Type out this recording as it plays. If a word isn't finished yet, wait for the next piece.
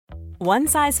One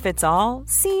size fits all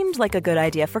seemed like a good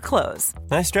idea for clothes.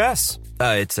 Nice dress.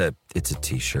 It's a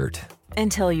t-shirt.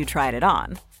 Until you tried it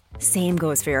on. Same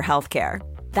goes for your healthcare.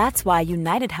 That's why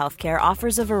United Healthcare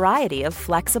offers a variety of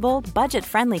flexible,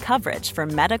 budget-friendly coverage for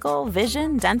medical,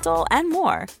 vision, dental, and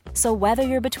more. So whether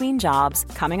you're between jobs,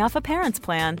 coming off a parent's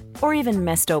plan, or even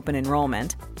missed open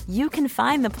enrollment, you can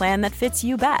find the plan that fits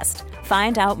you best.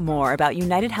 Find out more about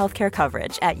United Healthcare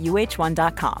coverage at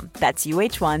uh1.com. That's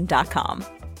uh1.com.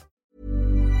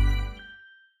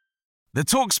 The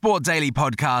TalkSport Daily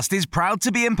podcast is proud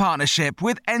to be in partnership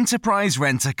with Enterprise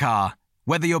Rent-A-Car.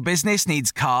 Whether your business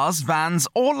needs cars, vans,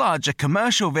 or larger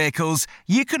commercial vehicles,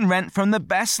 you can rent from the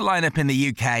best lineup in the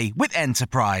UK with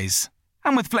Enterprise.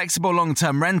 And with flexible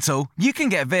long-term rental, you can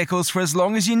get vehicles for as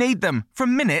long as you need them,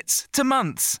 from minutes to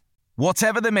months.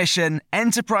 Whatever the mission,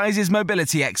 Enterprise's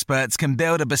mobility experts can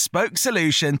build a bespoke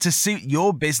solution to suit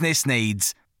your business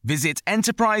needs. Visit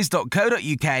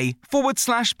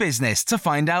enterprise.co.uk/business to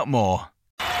find out more.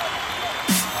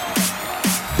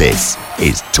 This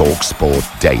is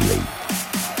TalkSport Daily.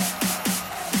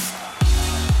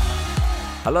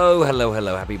 Hello.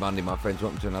 Happy Monday, my friends.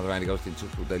 Welcome to another Andy Goldstein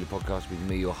TalkSport Daily podcast with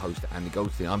me, your host, Andy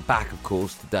Goldstein. I'm back, of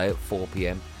course, today at 4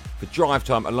 p.m. for drive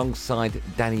time alongside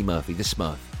Danny Murphy, the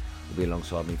Smurf. Will be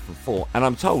alongside me from 4. And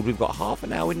I'm told we've got half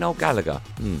an hour with Noel Gallagher.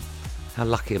 How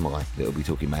lucky am I that we'll be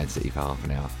talking Man City for half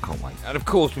an hour? Can't wait. And of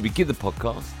course, we begin the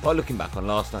podcast by looking back on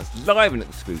last night's live and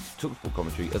exclusive TalkSport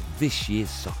commentary of this year's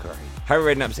Soccer Aid.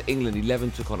 Harry Redknapp's England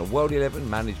 11 took on a World 11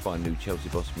 managed by new Chelsea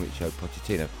boss Mauricio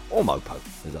Pochettino, or Mopo,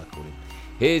 as I call him.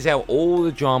 Here's how all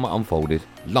the drama unfolded,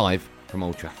 live from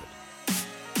Old Trafford.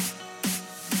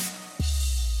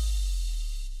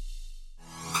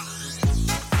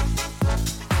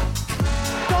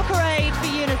 Soccer Aid for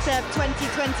UNICEF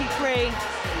 2023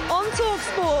 on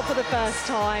TalkSport for the first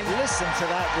time. Listen to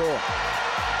that roar.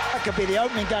 That could be the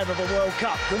opening game of a World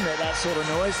Cup, couldn't it, that sort of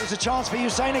noise? There's a chance for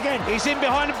Usain again. He's in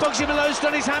behind and Bugsy Malone's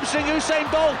done his hamstring. Usain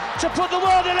Bolt to put the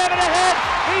World 11 ahead.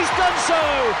 He's done so.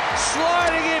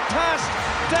 Sliding it past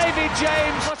David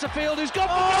James. Butterfield, who's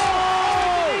got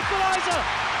the equaliser.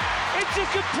 It's a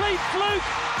complete fluke.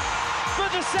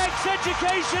 But the sex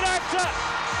education actor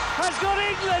has got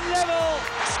England level.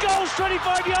 Scholes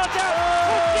 25 yards out.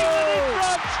 Puts England in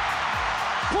front.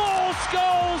 Paul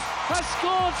Scholes has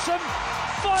scored some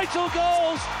vital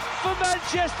goals for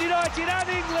Manchester United and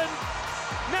England.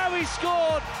 Now he's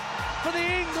scored for the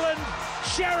England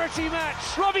charity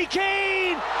match. Robbie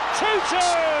Keane,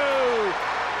 2-2.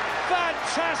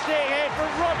 Fantastic hit from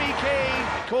Robbie Keane.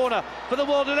 Corner for the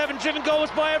World 11, driven goal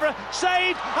was by Evra,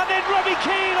 saved, and then Robbie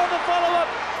Keane on the follow-up.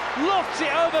 Lofts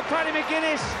it over Paddy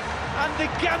McGuinness, and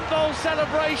the Gambol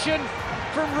celebration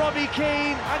from Robbie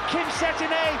Keane, and Kim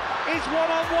Setine is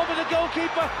one-on-one with the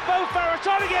goalkeeper. Mo Farah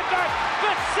trying to get back,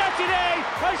 but Setine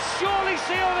has surely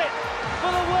sealed it for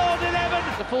the World 11.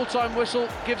 The full-time whistle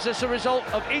gives us a result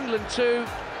of England 2,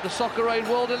 the Soccer Aid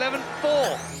World 11 4.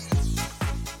 Well,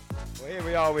 here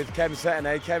we are with Kem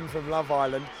Setine, Kem from Love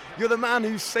Island. You're the man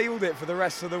who sealed it for the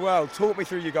rest of the world. Talk me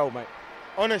through your goal, mate.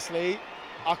 Honestly,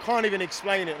 I can't even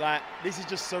explain it. Like, this is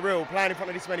just surreal, playing in front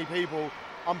of this many people.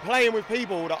 I'm playing with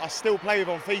people that I still play with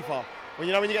on FIFA. When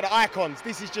you get the icons,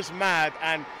 this is just mad,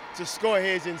 and to score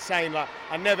here is insane. Like,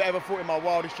 I never ever thought in my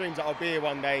wildest dreams that I'll be here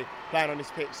one day playing on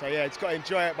this pitch. So yeah, it's got to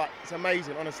enjoy it, but it's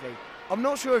amazing, honestly. I'm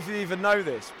not sure if you even know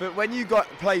this, but when you got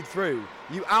played through,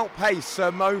 you outpaced Sir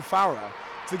Mo Farah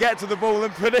to get to the ball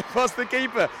and put it past the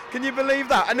keeper. Can you believe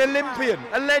that? An Olympian,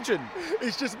 a legend.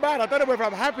 It's just mad. I don't know whether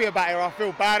I'm happy about it or I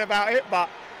feel bad about it, but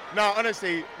no,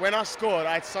 honestly, when I scored,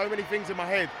 I had so many things in my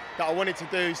head that I wanted to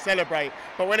do, celebrate.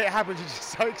 But when it happened, you're just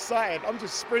so excited. I'm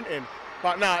just sprinting.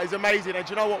 But no, it's amazing. And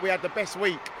do you know what? We had the best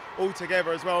week all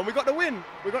together as well. And we got the win.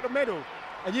 We got the medal.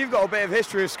 And you've got a bit of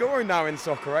history of scoring now in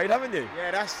Soccer Aid, haven't you?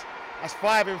 Yeah, that's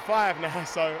 5 in 5 now.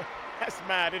 So that's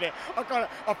mad, isn't it?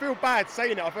 I feel bad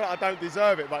saying it. I feel like I don't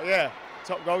deserve it. But yeah,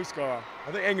 top goal scorer.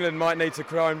 I think England might need to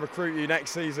try and recruit you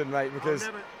next season, mate, because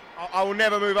I will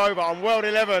never move over. I'm World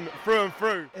 11 through and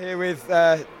through. Here with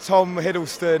Tom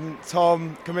Hiddleston.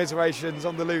 Tom, commiserations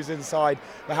on the losing side.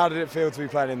 But how did it feel to be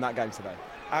playing in that game today?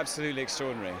 Absolutely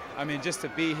extraordinary. I mean, just to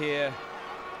be here,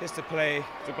 just to play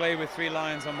with 3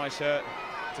 lions on my shirt,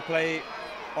 to play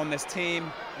on this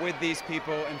team with these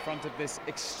people in front of this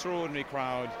extraordinary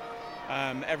crowd.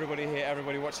 Everybody here,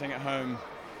 everybody watching at home,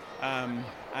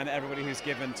 and everybody who's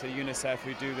given to UNICEF,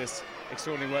 who do this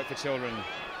extraordinary work for children.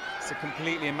 It's a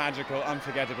completely magical,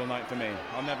 unforgettable night for me.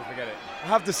 I'll never forget it. I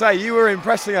have to say, you were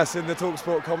impressing us in the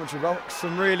TalkSport commentary box.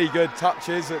 Some really good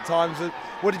touches at times.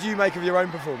 What did you make of your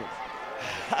own performance?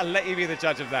 I'll let you be the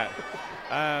judge of that.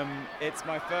 It's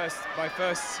my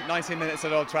first 19 minutes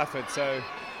at Old Trafford, so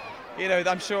you know,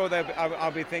 I'm sure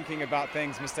I'll be thinking about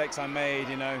things, mistakes I made,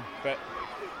 you know. But,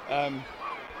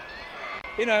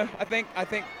 you know, I think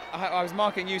I was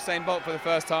marking Usain Bolt for the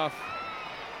first half.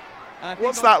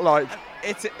 What's that like?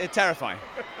 It's terrifying.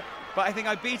 But I think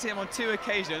I beat him on 2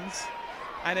 occasions.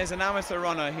 And as an amateur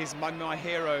runner, he's my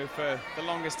hero for the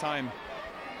longest time.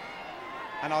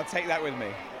 And I'll take that with me.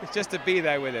 It's just to be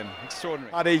there with him.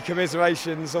 Extraordinary. Paddy,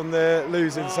 commiserations on the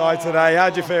losing side today.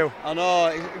 How'd you feel? I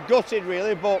know, gutted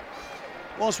really, but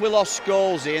once we lost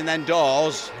Scholesy and then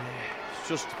Dawes, it's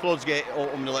just the floods get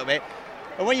opened a little bit.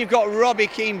 And when you've got Robbie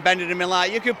Keane bending him in,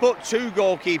 like, you could put 2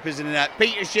 goalkeepers in the net.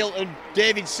 Peter Shilton,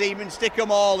 David Seaman, stick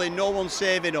them all in, no one's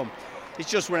saving them.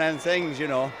 It's just one of them things, you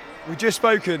know. We've just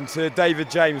spoken to David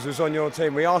James, who was on your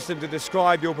team. We asked him to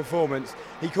describe your performance.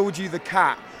 He called you the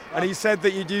cat. And he said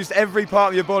that you'd used every part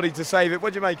of your body to save it.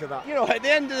 What do you make of that? You know, at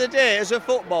the end of the day, as a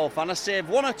football fan, I saved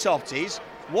 1 of Totti's,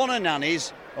 1 of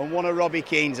Nanny's, and 1 of Robbie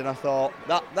Keane's, and I thought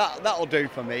that'll do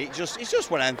for me. It's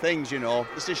just one of them things, you know.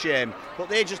 It's a shame, but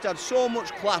they just had so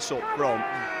much class up front.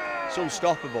 It's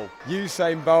unstoppable.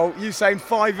 Usain Bolt, Usain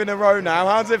 5 in a row now.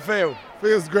 How does it feel?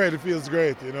 Feels great. It feels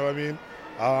great. You know what I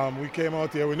mean? We came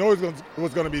out here. We know it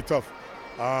was going to be tough,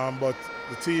 but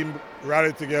the team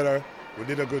rallied together. We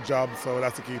did a good job, so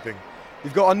that's the key thing.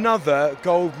 You've got another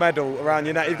gold medal around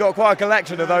your neck. You've got quite a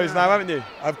collection of those now, haven't you?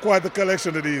 I've quite a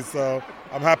collection of these, so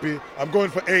I'm happy. I'm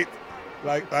going for 8,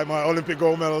 like my Olympic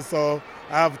gold medals, so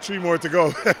I have 3 more to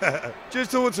go.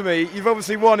 Just talk to me. You've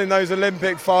obviously won in those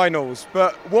Olympic finals,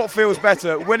 but what feels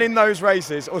better, winning those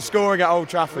races or scoring at Old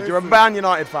Trafford? You're a Man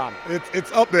United fan.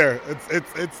 It's up there.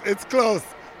 It's close.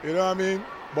 You know what I mean?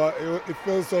 But it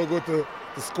feels so good to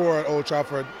score at Old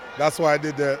Trafford. That's why I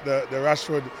did the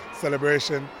Rashford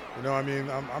celebration. You know what I mean?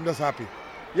 I'm just happy.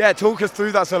 Yeah, talk us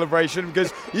through that celebration,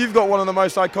 because you've got one of the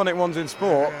most iconic ones in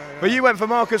sport, but you went for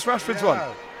Marcus Rashford's one.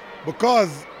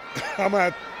 Because I'm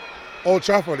at Old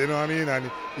Trafford, you know what I mean? And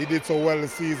he did so well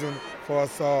this season for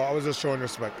us, so I was just showing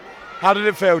respect. How did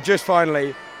it feel, just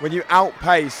finally, when you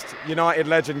outpaced United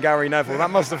legend Gary Neville? That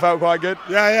must have felt quite good.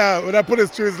 Yeah. When I put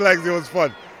it through his legs, it was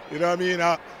fun. You know what I mean?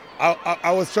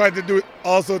 I was trying to do it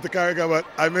also to Carragher, but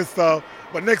I missed out.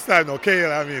 But next time,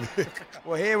 okay, I mean.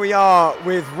 Well, here we are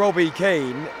with Robbie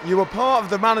Keane. You were part of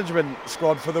the management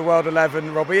squad for the World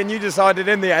 11, Robbie, and you decided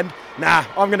in the end, nah,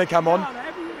 I'm going to come on.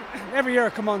 Every year I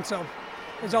come on, so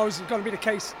it's always going to be the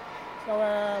case. So,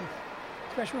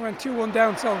 especially when we went 2-1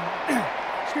 down, so,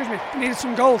 excuse me, needed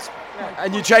some goals. Yeah.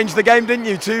 And you changed the game, didn't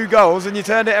you? 2 goals, and you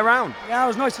turned it around. Yeah, it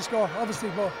was nice to score, obviously,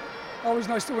 but always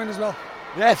nice to win as well.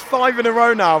 Yeah, 5 in a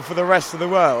row now for the rest of the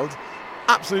world.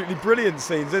 Absolutely brilliant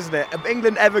scenes, isn't it? Are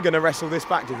England ever going to wrestle this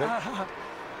back, do you think?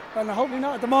 Well, hopefully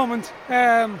not at the moment.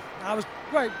 That was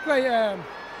great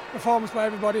performance by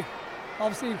everybody.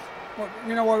 Obviously,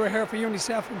 you know why we're here for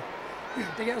UNICEF,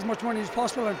 and to get as much money as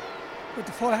possible. And with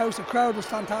the full house, the crowd was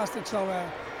fantastic. So,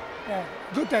 yeah,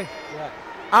 good day. Yeah.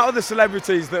 Out of the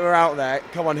celebrities that were out there,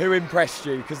 come on, who impressed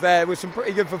you? Because there were some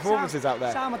pretty good performances out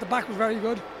there. Sam at the back was very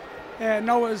good.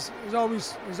 Noah is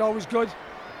always good.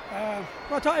 Well,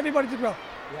 I thought everybody did well.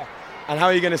 Yeah. And how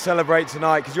are you going to celebrate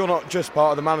tonight? Because you're not just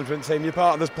part of the management team, you're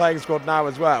part of the playing squad now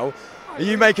as well. Are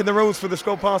you making the rules for the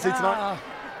squad party tonight?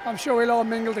 I'm sure we'll all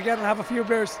mingle together and have a few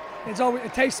beers.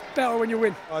 It tastes better when you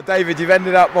win. David, you've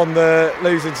ended up on the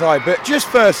losing side, but just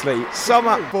firstly, sum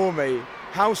up for me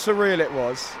how surreal it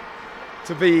was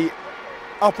to be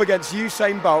up against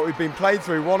Usain Bolt, who'd been played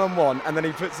through one-on-one, and then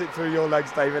he puts it through your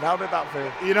legs, David. How did that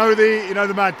feel? You know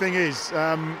the mad thing is,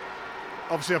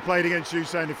 obviously I played against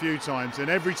Usain a few times, and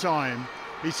every time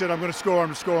he said, I'm going to score, I'm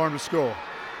going to score, I'm going to score.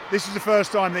 This is the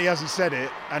first time that he hasn't said it,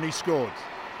 and he scored.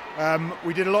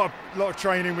 We did a lot of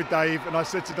training with Dave, and I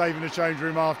said to Dave in the change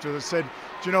room after, I said,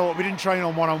 do you know what, we didn't train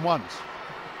on one-on-ones.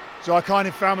 So I kind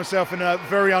of found myself in a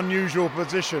very unusual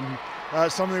position,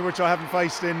 something which I haven't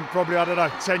faced in probably,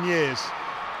 10 years.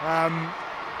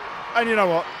 And you know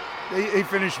what, he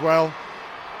finished well.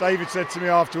 David said to me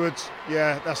afterwards,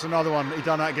 yeah, that's another one. He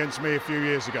done that against me a few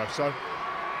years ago. So,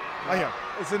 yeah.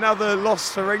 It's another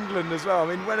loss for England as well.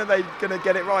 I mean, when are they going to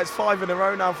get it right? It's 5 in a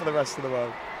row now for the rest of the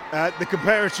world. The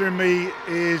competitor in me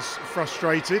is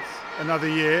frustrated another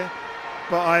year,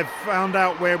 but I've found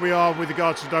out where we are with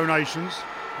regards to donations.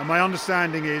 And my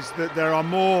understanding is that there are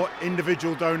more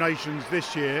individual donations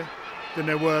this year than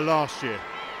there were last year.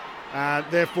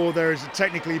 Therefore, there has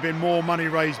technically been more money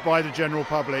raised by the general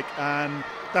public, and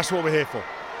that's what we're here for.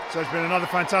 So it's been another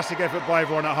fantastic effort by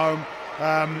everyone at home.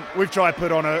 We've tried to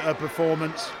put on a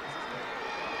performance.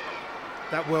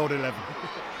 That World 11.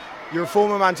 You're a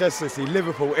former Manchester City,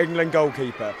 Liverpool, England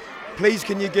goalkeeper. Please,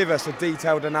 can you give us a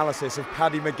detailed analysis of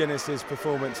Paddy McGuinness's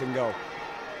performance in goal?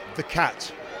 The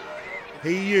cat.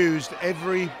 He used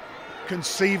every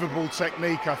conceivable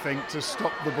technique, I think, to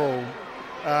stop the ball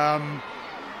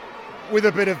with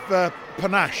a bit of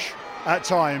panache at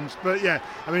times. But yeah,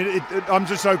 I mean, I'm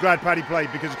just so glad Paddy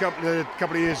played, because a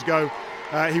couple of years ago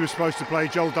he was supposed to play.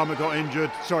 Joel Dummett got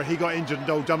injured. Sorry, he got injured and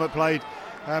Joel Dummett played.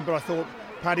 But I thought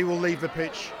Paddy will leave the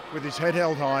pitch with his head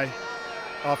held high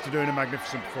after doing a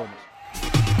magnificent performance.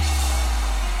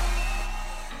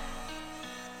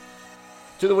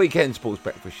 To the weekend Sports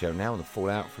Breakfast Show now, and the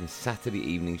fallout from Saturday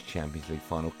evening's Champions League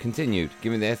final continued,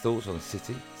 giving their thoughts on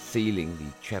City sealing the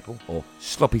treble, or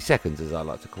sloppy seconds as I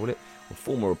like to call it, with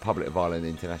former Republic of Ireland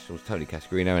internationals Tony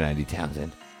Cascarino and Andy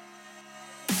Townsend.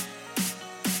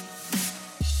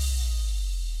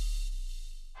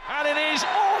 And it is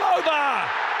all over!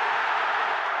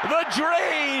 The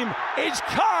dream is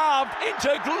carved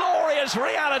into glorious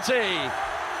reality!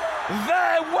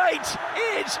 Their wait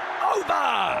is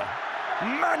over!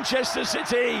 Manchester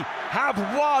City have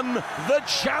won the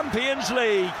Champions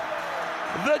League.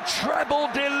 The treble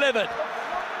delivered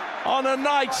on a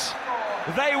night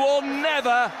they will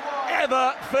never,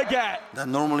 ever forget. That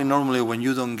normally when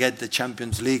you don't get the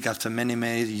Champions League after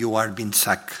many, you are being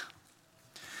sacked.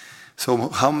 So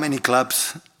how many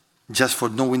clubs, just for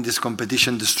knowing this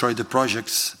competition, destroy the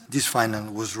projects? This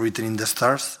final was written in the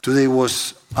stars. Today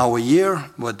was our year,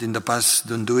 but in the past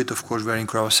don't do it. Of course, we are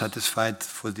incredibly satisfied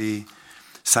for the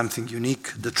something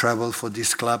unique, the treble for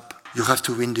this club. You have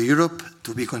to win the Europe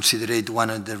to be considered one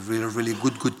of the really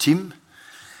good team.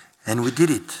 And we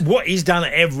did it. What he's done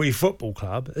at every football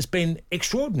club has been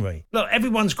extraordinary. Look,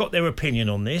 everyone's got their opinion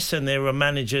on this, and there are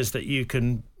managers that you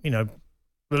can, the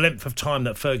length of time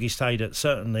that Fergie stayed at,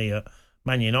 certainly at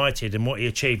Man United, and what he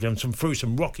achieved and through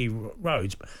some rocky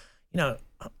roads. But,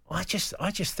 I just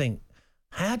think,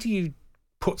 how do you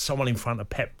put someone in front of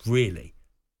Pep, really?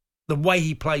 The way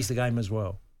he plays the game as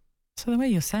well. So the way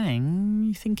you're saying,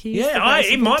 you think he's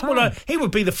he might. Well, he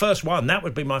would be the first one. That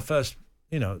would be my first,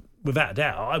 without a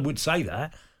doubt. I would say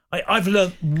that. I've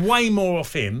learnt way more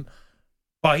off him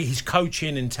by his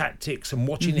coaching and tactics and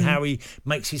watching how he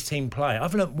makes his team play.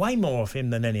 I've learnt way more off him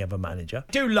than any other manager.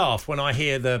 I do laugh when I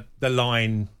hear the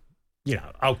line,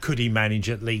 could he manage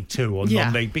at League Two or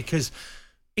non-league? Because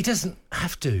he doesn't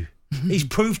have to. He's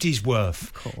proved his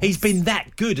worth. He's been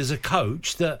that good as a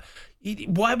coach that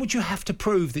why would you have to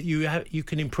prove that you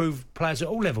can improve players at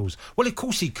all levels? Well, of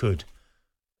course he could.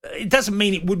 It doesn't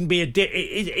mean it wouldn't be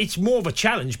it's more of a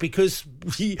challenge because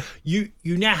you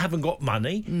now haven't got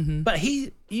money. But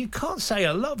you can't say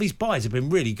a lot of his buys have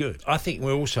been really good. I think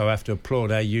we also have to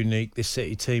applaud how unique this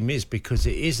City team is, because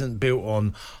it isn't built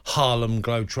on Harlem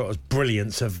Globetrotters'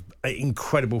 brilliance of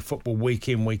incredible football week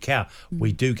in, week out.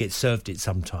 We do get served it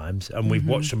sometimes, and we've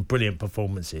watched some brilliant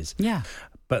performances. Yeah.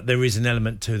 But there is an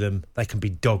element to them. They can be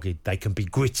dogged. They can be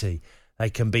gritty. They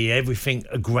can be everything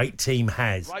a great team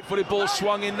has. Right-footed ball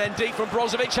swung in then deep from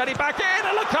Brozovic, heading back in,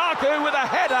 and Lukaku with a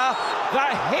header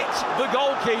that hit the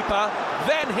goalkeeper,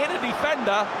 then hit a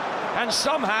defender, and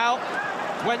somehow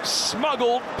went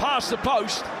smuggled past the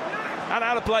post and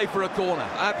out of play for a corner.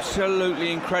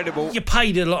 Absolutely incredible. You're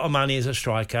paid a lot of money as a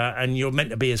striker, and you're meant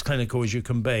to be as clinical as you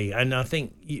can be. And I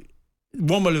think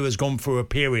Romelu has gone through a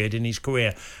period in his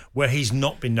career where he's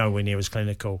not been nowhere near as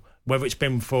clinical, whether it's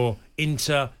been for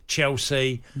Inter,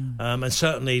 Chelsea, and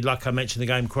certainly, like I mentioned, the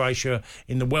game Croatia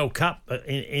in the World Cup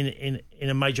in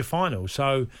a major final.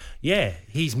 So, yeah,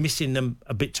 he's missing them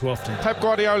a bit too often. Pep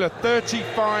Guardiola,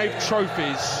 35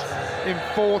 trophies in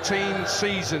 14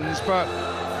 seasons, but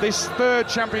this third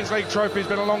Champions League trophy has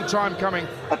been a long time coming.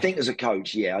 I think as a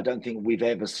coach, I don't think we've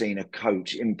ever seen a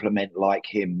coach implement like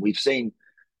him. We've seen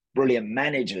brilliant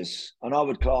managers, and I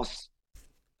would class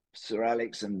Sir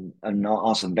Alex and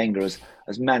Arsene Wenger as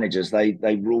managers.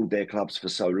 They ruled their clubs for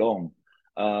so long.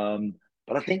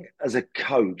 But I think as a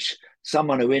coach,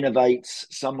 someone who innovates,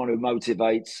 someone who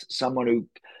motivates, someone who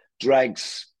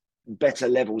drags better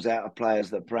levels out of players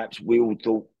that perhaps we all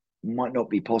thought might not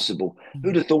be possible.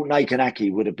 Who'd have thought Nathan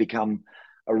Ake would have become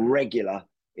a regular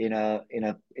in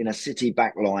a City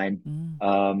back line,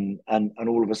 and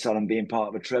all of a sudden being part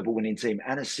of a treble winning team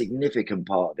and a significant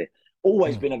part of it.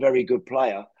 Always been a very good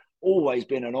player, always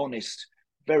been an honest,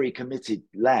 very committed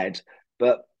lad,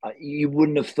 but you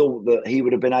wouldn't have thought that he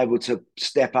would have been able to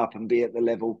step up and be at the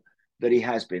level that he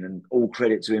has been, and all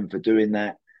credit to him for doing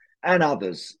that. And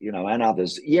others, and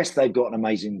others. Yes, they've got an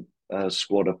amazing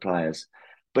squad of players,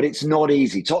 but it's not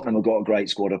easy. Tottenham have got a great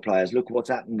squad of players. Look what's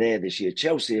happened there this year.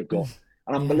 Chelsea have got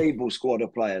an unbelievable squad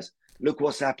of players. Look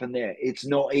what's happened there. It's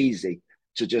not easy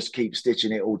to just keep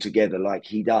stitching it all together like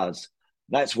he does.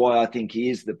 That's why I think he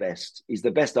is the best. He's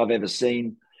the best I've ever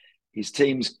seen. His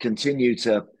teams continue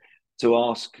to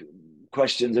ask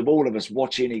questions of all of us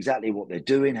watching exactly what they're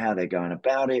doing, how they're going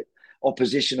about it.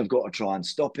 Opposition have got to try and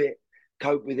stop it,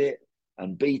 cope with it,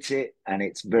 and beat it, and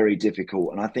it's very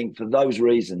difficult. And I think for those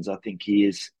reasons, I think he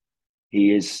is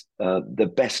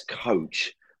the best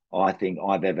coach I think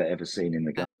I've ever seen in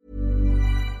the game.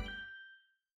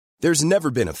 There's never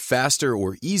been a faster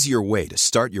or easier way to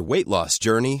start your weight loss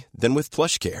journey than with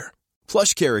PlushCare.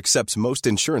 PlushCare accepts most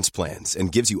insurance plans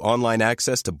and gives you online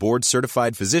access to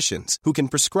board-certified physicians who can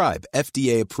prescribe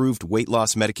FDA-approved weight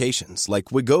loss medications like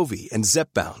Wegovy and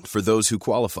Zepbound for those who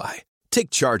qualify. Take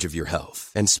charge of your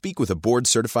health and speak with a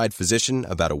board-certified physician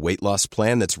about a weight loss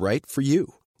plan that's right for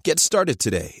you. Get started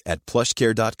today at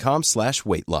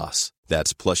plushcare.com/weight loss.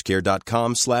 That's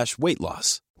plushcare.com/weight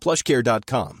loss.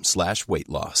 plushcare.com/weight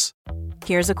loss.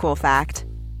 Here's a cool fact.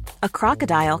 A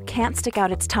crocodile can't stick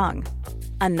out its tongue.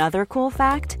 Another cool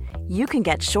fact, you can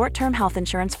get short-term health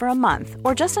insurance for a month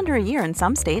or just under a year in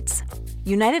some states.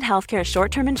 United Healthcare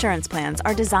short-term insurance plans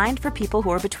are designed for people who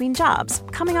are between jobs,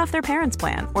 coming off their parents'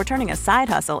 plan, or turning a side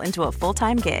hustle into a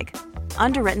full-time gig.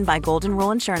 Underwritten by Golden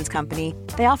Rule Insurance Company,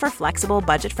 they offer flexible,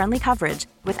 budget-friendly coverage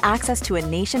with access to a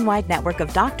nationwide network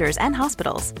of doctors and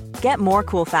hospitals. Get more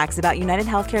cool facts about United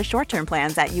Healthcare short-term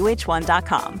plans at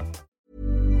uh1.com.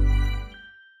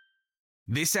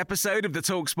 This episode of the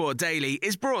TalkSport Daily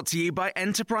is brought to you by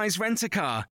Enterprise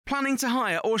Rent-A-Car. Planning to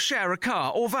hire or share a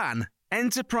car or van?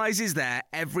 Enterprise is there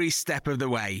every step of the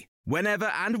way. Whenever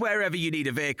and wherever you need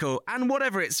a vehicle and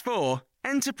whatever it's for,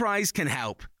 Enterprise can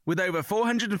help. With over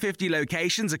 450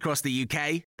 locations across the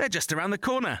UK, they're just around the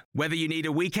corner. Whether you need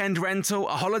a weekend rental,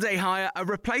 a holiday hire, a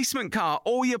replacement car,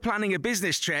 or you're planning a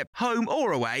business trip, home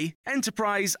or away,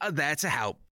 Enterprise are there to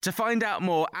help. To find out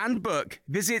more and book,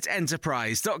 visit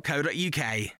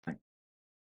enterprise.co.uk.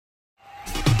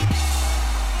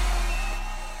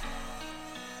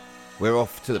 We're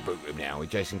off to the book room now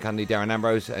with Jason Cundy, Darren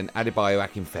Ambrose and Adebayo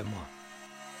Akinfenwa.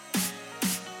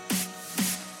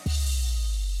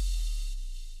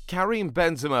 Karim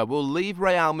Benzema will leave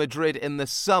Real Madrid in the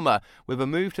summer with a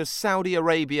move to Saudi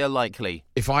Arabia likely.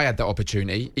 If I had that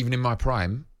opportunity, even in my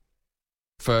prime,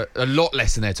 for a lot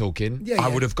less than they're talking, I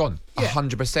would have gone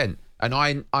 100%.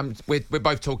 And we're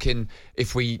both talking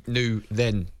if we knew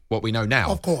then what we know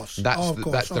now. Of course.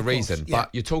 That's the reason. Yeah. But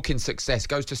you're talking success,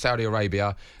 goes to Saudi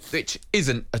Arabia, which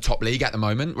isn't a top league at the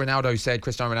moment.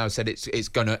 Cristiano Ronaldo said it's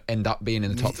going to end up being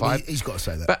in the top five. He's got to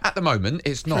say that. But at the moment,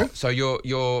 it's not. True. So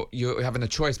you're having a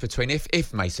choice between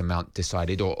if Mason Mount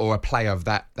decided or a player of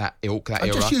that ilk, that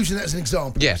era. I'm just using that as an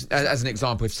example. Yeah, as an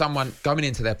example. If someone going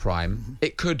into their prime,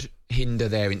 it could hinder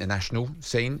their international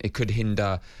scene. It could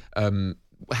hinder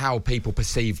how people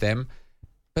perceive them.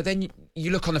 But then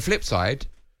you look on the flip side,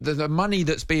 the money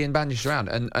that's being bandaged around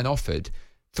and offered,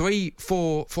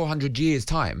 400 years'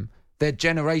 time, their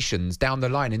generations down the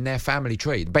line in their family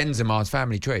tree, Benzema's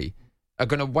family tree, are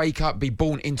going to wake up, be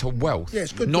born into wealth,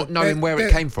 not knowing where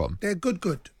it came from. They're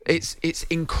good. It's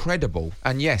incredible.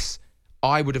 And yes,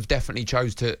 I would have definitely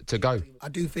chose to go. I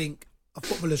do think a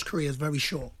footballer's career is very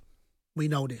short. We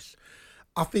know this.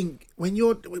 I think when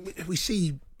we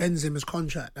see Benzema's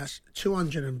contract, that's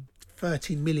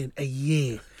 213 million a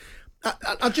year.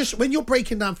 I just, when you're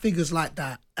breaking down figures like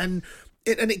that, and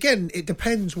again, it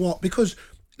depends because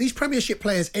these Premiership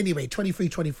players anyway, 23,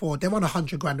 24, they're on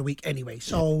 100 grand a week anyway.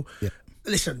 So,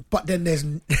 listen, but then there's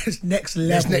next level.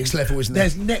 There's next level, isn't there?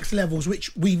 There's next levels,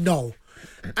 which we know.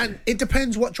 And it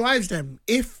depends what drives them.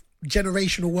 If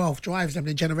generational wealth drives them,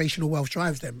 then generational wealth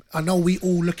drives them. I know we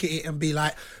all look at it and be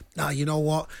like, nah, you know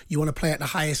what? You want to play at the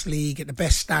highest league, at the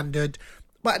best standard.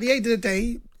 But at the end of the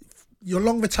day, you're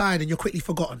long retired and you're quickly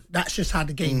forgotten. That's just how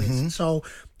the game is. So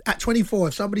at 24,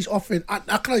 if somebody's offering, I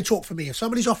can only talk for me. If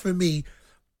somebody's offering me,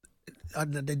 they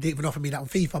didn't even offer me that on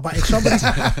FIFA, but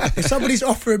if somebody's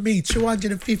offering me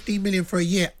 215 million for a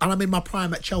year and I'm in my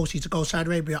prime at Chelsea to go Saudi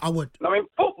Arabia, I would. I mean,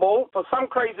 football, for some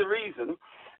crazy reason,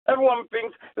 everyone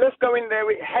thinks, let's go in there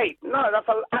with hate. No, that's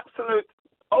an absolute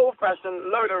old-fashioned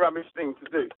load of rubbish thing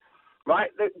to do, right?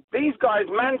 These guys,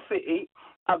 Man City,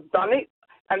 have done it.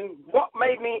 And what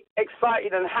made me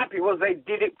excited and happy was they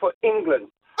did it for England.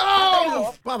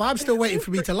 Oh, well, I'm still waiting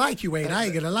for me to like you, Wayne. I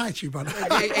ain't going to lie to you, brother.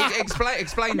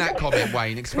 Explain that comment,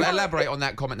 Wayne. Elaborate on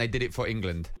that comment. They did it for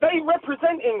England. They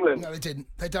represent England. No, they didn't.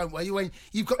 They don't. Well, Wayne,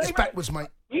 you've got this backwards, mate.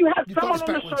 You had someone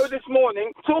on the show this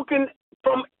morning talking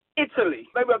from Italy.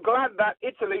 They were glad that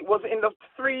Italy was in the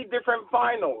 3 different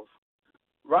finals,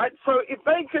 right? So if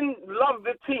they can love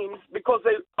the teams because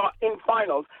they are in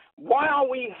finals, why are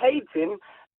we hating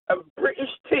a British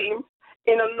team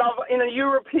in a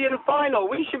European final?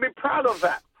 We should be proud of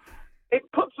that. It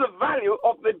puts the value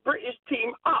of the British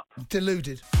team up.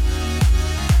 Deluded.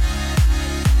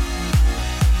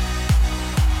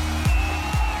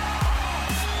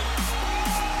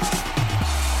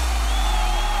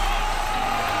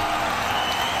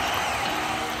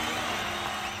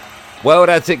 Well,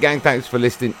 that's it, gang. Thanks for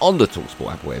listening on the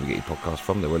TalkSport app, wherever you get your podcast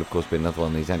from. There will, of course, be another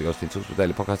one of these Andy Goldstein TalkSport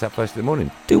Daily Podcasts out first in the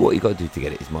morning. Do what you got to do to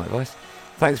get it, is my advice.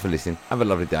 Thanks for listening. Have a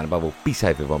lovely day, and above all, be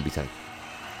safe, everyone. Be safe.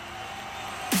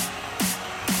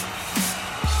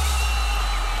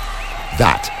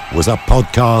 That was a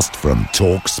podcast from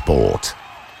TalkSport.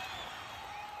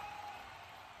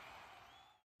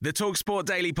 The TalkSport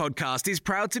Daily Podcast is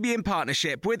proud to be in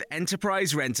partnership with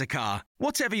Enterprise Rent-A-Car.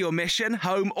 Whatever your mission,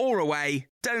 home or away,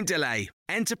 don't delay.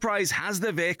 Enterprise has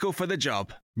the vehicle for the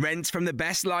job. Rent from the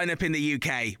best lineup in the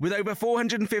UK. With over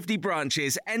 450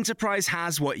 branches, Enterprise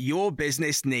has what your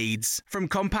business needs. From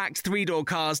compact three-door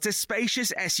cars to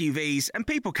spacious SUVs and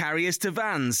people carriers to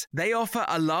vans, they offer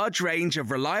a large range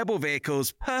of reliable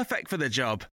vehicles perfect for the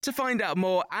job. To find out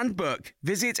more and book,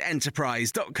 visit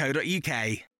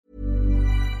enterprise.co.uk.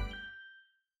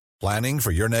 Planning for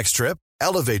your next trip?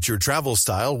 Elevate your travel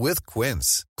style with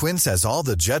Quince. Quince has all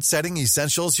the jet-setting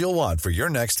essentials you'll want for your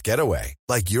next getaway,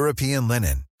 like European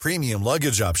linen, premium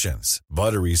luggage options,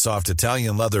 buttery soft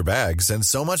Italian leather bags, and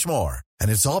so much more.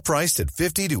 And it's all priced at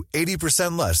 50 to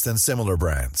 80% less than similar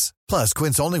brands. Plus,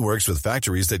 Quince only works with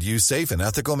factories that use safe and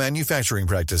ethical manufacturing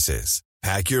practices.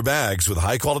 Pack your bags with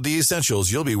high-quality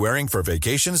essentials you'll be wearing for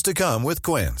vacations to come with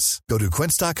Quince. Go to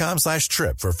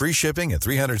quince.com/trip for free shipping and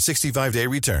 365-day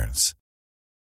returns.